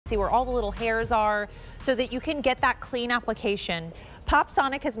see where all the little hairs are so that you can get that clean application.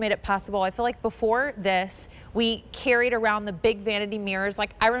 PopSonic has made it possible. I feel like before this, we carried around the big vanity mirrors.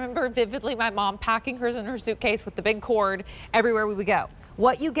 Like I remember vividly my mom packing hers in her suitcase with the big cord everywhere we would go.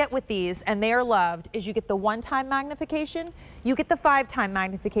 What you get with these, and they are loved, is you get the one-time magnification, you get the 5-time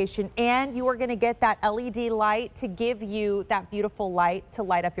magnification, and you are gonna get that LED light to give you that beautiful light to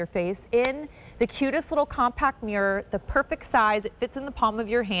light up your face in the cutest little compact mirror, the perfect size. It fits in the palm of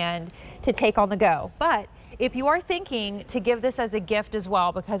your hand to take on the go. But if you are thinking to give this as a gift as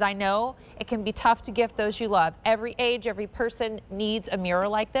well, because I know it can be tough to gift those you love. Every age, every person needs a mirror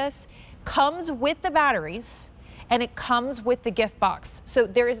like this. Comes with the batteries, and it comes with the gift box. So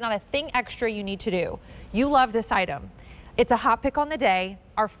there is not a thing extra you need to do. You love this item. It's a hot pick on the day.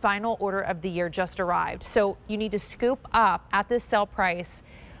 Our final order of the year just arrived. So you need to scoop up at this sale price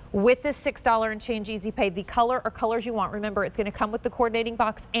with this $6 and change easy pay, the color or colors you want. Remember, it's gonna come with the coordinating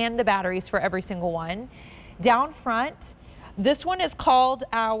box and the batteries for every single one. Down front, this one is called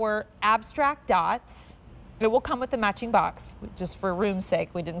our Abstract Dots. It will come with the matching box. Just for room's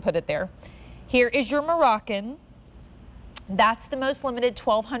sake, we didn't put it there. Here is your Moroccan. That's the most limited,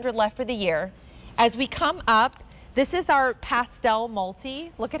 1,200 left for the year. As we come up, this is our pastel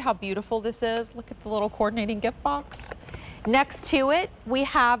multi. Look at how beautiful this is. Look at the little coordinating gift box. Next to it, we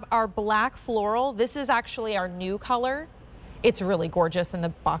have our black floral. This is actually our new color. It's really gorgeous, and the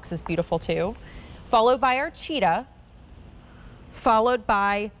box is beautiful too. Followed by our cheetah, followed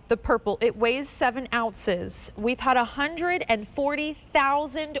by the purple. It weighs 7 ounces. We've had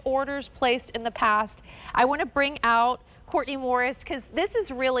 140,000 orders placed in the past. I want to bring out Courtney Morris, because this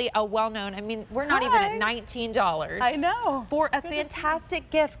is really a well-known, I mean, we're not even at $19. I know. For a fantastic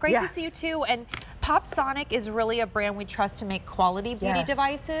gift. Great to see you too. And PopSonic is really a brand we trust to make quality beauty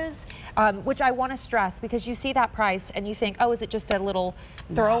devices, which I want to stress, because you see that price and you think, oh, is it just a little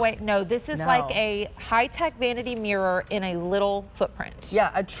throwaway? No, this is like a high-tech vanity mirror in a little footprint.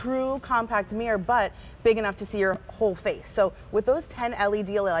 Yeah, a true compact mirror, but big enough to see your whole face. So with those 10 LED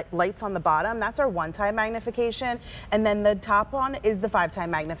lights on the bottom, that's our one-time magnification. And then the top one is the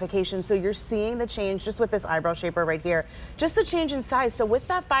 5-time magnification. So you're seeing the change just with this eyebrow shaper right here, just the change in size. So with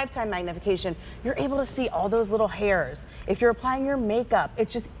that 5-time magnification, you're able to see all those little hairs. If you're applying your makeup,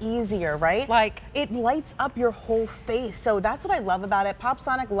 it's just easier, right? Like, it lights up your whole face. So that's what I love about it.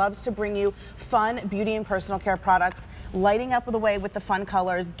 PopSonic loves to bring you fun beauty and personal care products, lighting up the way with the fun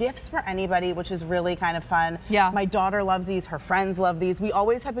colors, gifts for anybody, which is really kind of fun. Yeah. My daughter loves these, her friends love these. We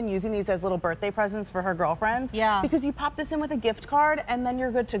always have been using these as little birthday presents for her girlfriends. Yeah. Because you pop this in with a gift card and then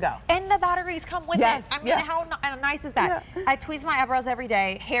you're good to go. And the batteries come with it. I mean, how nice is that? Yeah. I tweeze my eyebrows every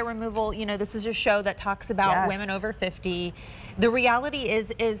day. Hair removal, you know, this is a show that talks about women over 50. The reality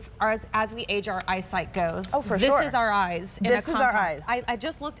is as we age, our eyesight goes. Oh, for sure. This is our eyes. This is our eyes. I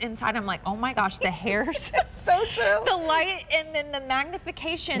just looked inside. I'm like, oh my gosh, the hairs. So true. The light and then the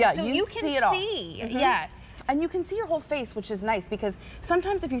magnification. Yeah, so you can see it all. Yes. And you can see your whole face, which is nice, because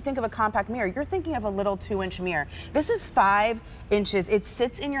sometimes if you think of a compact mirror, you're thinking of a little 2-inch mirror. This is 5 inches. It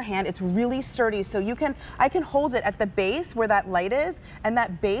sits in your hand. It's really sturdy. So I can hold it at the base where that light is, and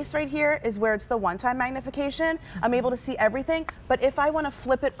that base right here is where it's the one-time magnification. I'm able to see everything, but if I want to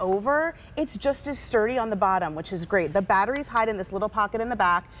flip it over, it's just as sturdy on the bottom, which is great. The batteries hide in this little pocket in the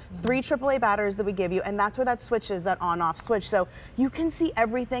back, 3 AAA batteries that we give you, and that's where that switch is, that on-off switch. So you can see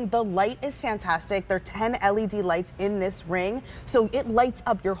everything. The light is fantastic. There are 10 LED lights in this ring, so it lights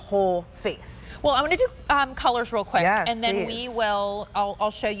up your whole face. Well, I'm going to do colors real quick, and then please.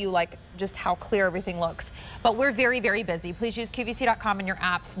 I'll show you like just how clear everything looks. But we're very, very busy. Please use QVC.com in your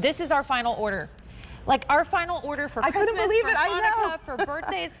apps. This is our final order. Like our final order for Christmas, for Hanukkah, for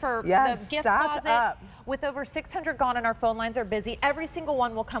birthdays, for the gift closet. With over 600 gone and our phone lines are busy, every single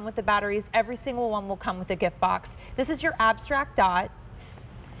one will come with the batteries. Every single one will come with the gift box. This is your Abstract Dot.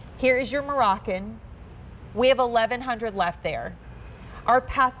 Here is your Moroccan. We have 1,100 left there. Our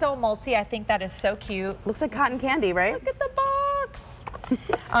pastel multi, I think that is so cute. Looks like cotton candy, right? Look at the box.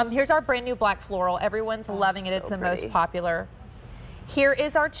 Here's our brand new black floral. Everyone's loving it. It's the most popular. Here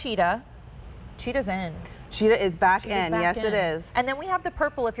is our cheetah. Cheetah's in. Cheetah is back in. Yes, it is. And then we have the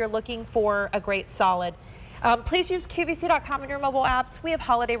purple if you're looking for a great solid. Please use QVC.com in your mobile apps. We have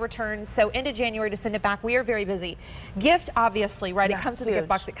holiday returns, so into January to send it back. We are very busy. Gift, obviously, right? It comes with the gift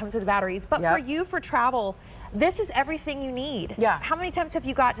box. It comes with the batteries. But for you, for travel, This is everything you need. Yeah. How many times have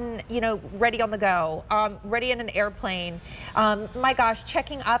you gotten, you know, ready on the go, ready in an airplane? My gosh,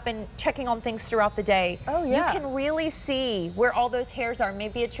 checking up and checking on things throughout the day. Oh yeah. You can really see where all those hairs are.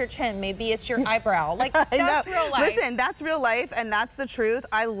 Maybe it's your chin, maybe it's your eyebrow. Like that's real life. Listen, that's real life, and that's the truth.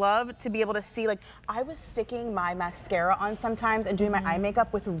 I love to be able to see, like, I was sticking my mascara on sometimes and doing my eye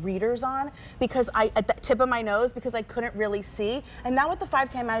makeup with readers on because at the tip of my nose, because I couldn't really see. And now with the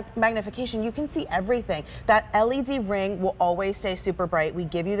 5x magnification, you can see everything. That LED ring will always stay super bright. We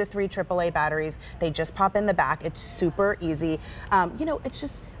give you the 3 AAA batteries. They just pop in the back. It's super easy. You know, it's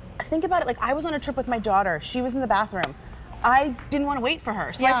just, think about it, like I was on a trip with my daughter. She was in the bathroom. I didn't want to wait for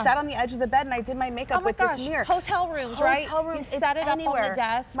her, so I sat on the edge of the bed and I did my makeup with this mirror. Hotel rooms, right? Hotel rooms, you set it anywhere. up on the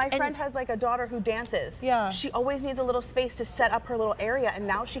desk. My friend has like a daughter who dances. Yeah. She always needs a little space to set up her little area, and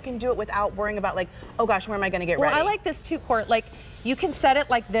now she can do it without worrying about like, oh gosh, where am I going to get ready? Well, I like this too, Court. Like you can set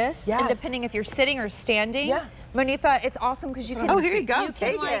it like this, Yes. and depending if you're sitting or standing. Yeah. Monifa, it's awesome because you can. Oh, here you go. You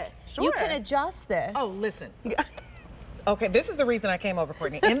Take can, like, it. Sure. You can adjust this. Oh, listen. Okay, this is the reason I came over,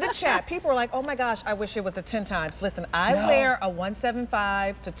 Courtney. In the chat, people were like, oh my gosh, I wish it was a 10 times. Listen, I wear a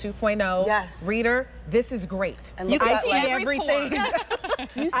 1.75 to 2.0 reader. This is great. And You look can at see that, everything.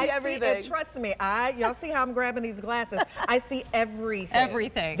 You see everything. And trust me, y'all see how I'm grabbing these glasses. I see everything.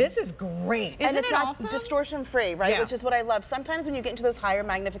 Everything. This is great. Isn't and it's it not awesome? distortion free, right? Yeah. Which is what I love. Sometimes when you get into those higher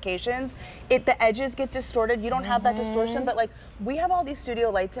magnifications, the edges get distorted. You don't have that distortion, but like we have all these studio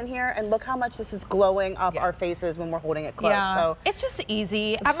lights in here, and look how much this is glowing up our faces when we're holding it close. Yeah. So It's just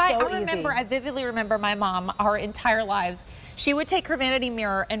easy. I vividly remember my mom, our entire lives, she would take her vanity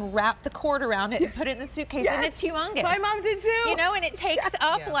mirror and wrap the cord around it and put it in the suitcase, and it's humongous. My mom did too. You know, and it takes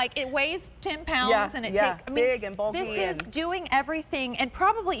up like, it weighs 10 pounds and it takes, I mean, big and bulky. this is doing everything and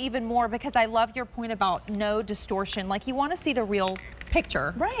probably even more, because I love your point about no distortion. Like you want to see the real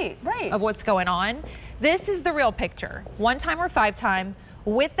picture of what's going on. This is the real picture. 1x or 5x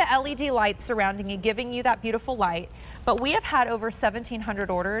with the LED lights surrounding you, giving you that beautiful light. But we have had over 1,700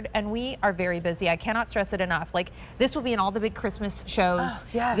 ordered, and we are very busy. I cannot stress it enough. Like, this will be in all the big Christmas shows. Oh,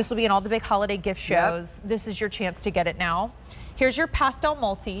 yes. This will be in all the big holiday gift shows. This is your chance to get it now. Here's your pastel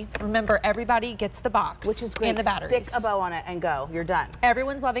multi. Remember, everybody gets the box, which is great. and the batteries. Stick a bow on it and go. You're done.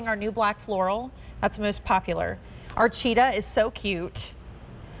 Everyone's loving our new black floral. That's most popular. Our cheetah is so cute.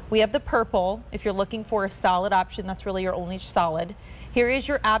 We have the purple. If you're looking for a solid option, that's really your only solid. Here is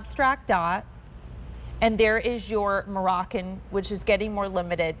your abstract dot. And there is your Moroccan, which is getting more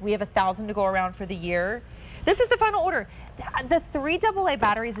limited. We have 1,000 to go around for the year. This is the final order. The 3 AA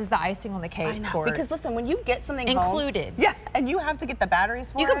batteries is the icing on the cake. I know, because listen, when you get something included, home, and you have to get the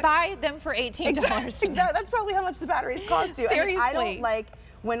batteries for it. You could buy them for $18. Exactly. That's probably how much the batteries cost you. Seriously. I don't like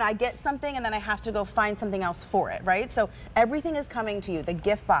when I get something and then I have to go find something else for it, right? So everything is coming to you, the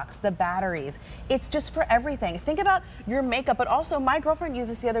gift box, the batteries. It's just for everything. Think about your makeup, but also my girlfriend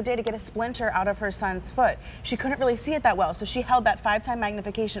used this the other day to get a splinter out of her son's foot. She couldn't really see it that well, so she held that 5x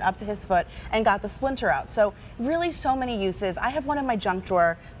magnification up to his foot and got the splinter out. So really so many uses. I have one in my junk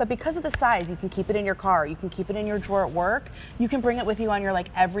drawer, but because of the size, you can keep it in your car, you can keep it in your drawer at work, you can bring it with you on your like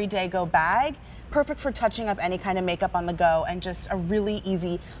everyday go bag. Perfect for touching up any kind of makeup on the go, and just a really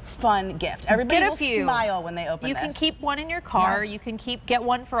easy, fun gift. Everybody will smile when they open this. You can keep one in your car. Yes. You can get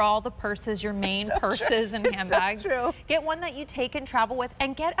one for all the purses, your main purses and handbags. So true. Get one that you take and travel with,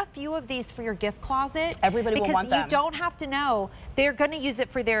 and get a few of these for your gift closet. Everybody will want them. Because you don't have to know. They're going to use it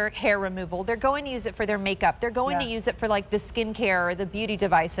for their hair removal. They're going to use it for their makeup. They're going to use it for like the skincare or the beauty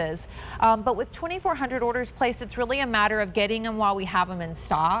devices. But with 2,400 orders placed, it's really a matter of getting them while we have them in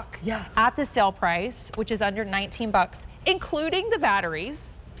stock at the sale price, which is under 19 bucks, including the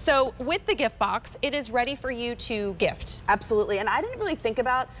batteries. So with the gift box, it is ready for you to gift. Absolutely, and I didn't really think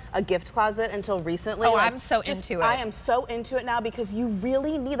about a gift closet until recently. Oh, I'm so into it. I am so into it now, because you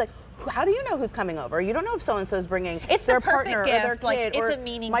really need, like, how do you know who's coming over? You don't know if so-and-so is bringing their partner or their kid. Like, it's or a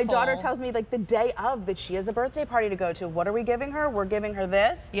meaningful. My daughter tells me like the day of that she has a birthday party to go to. What are we giving her? We're giving her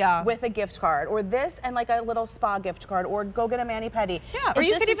this with a gift card, or this and like a little spa gift card, or go get a mani-pedi. Yeah, or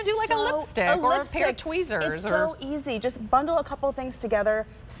you could even do like a lipstick or a pair of tweezers. It's so easy. Just bundle a couple things together,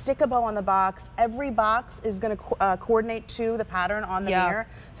 stick a bow on the box. Every box is going to coordinate to the pattern on the mirror,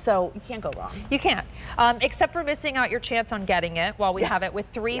 so you can't go wrong. You can't, except for missing out your chance on getting it while we have it with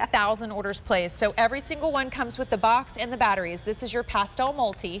 3,000 orders placed. So every single one comes with the box and the batteries. This is your pastel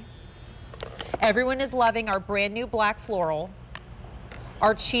multi. Everyone is loving our brand new black floral.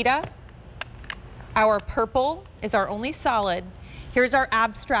 Our cheetah, our purple is our only solid. Here's our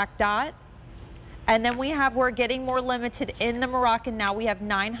abstract dot. And then we're getting more limited in the Moroccan now. We have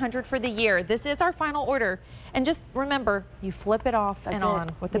 900 for the year. This is our final order. And just remember, you flip it off and on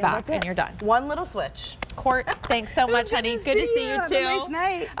with the back and you're done. One little switch. Court, thanks so much, honey. Good to see you too. Have a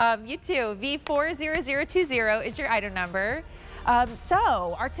nice night. You too. V40020 is your item number.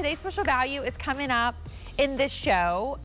 So our today's special value is coming up in this show.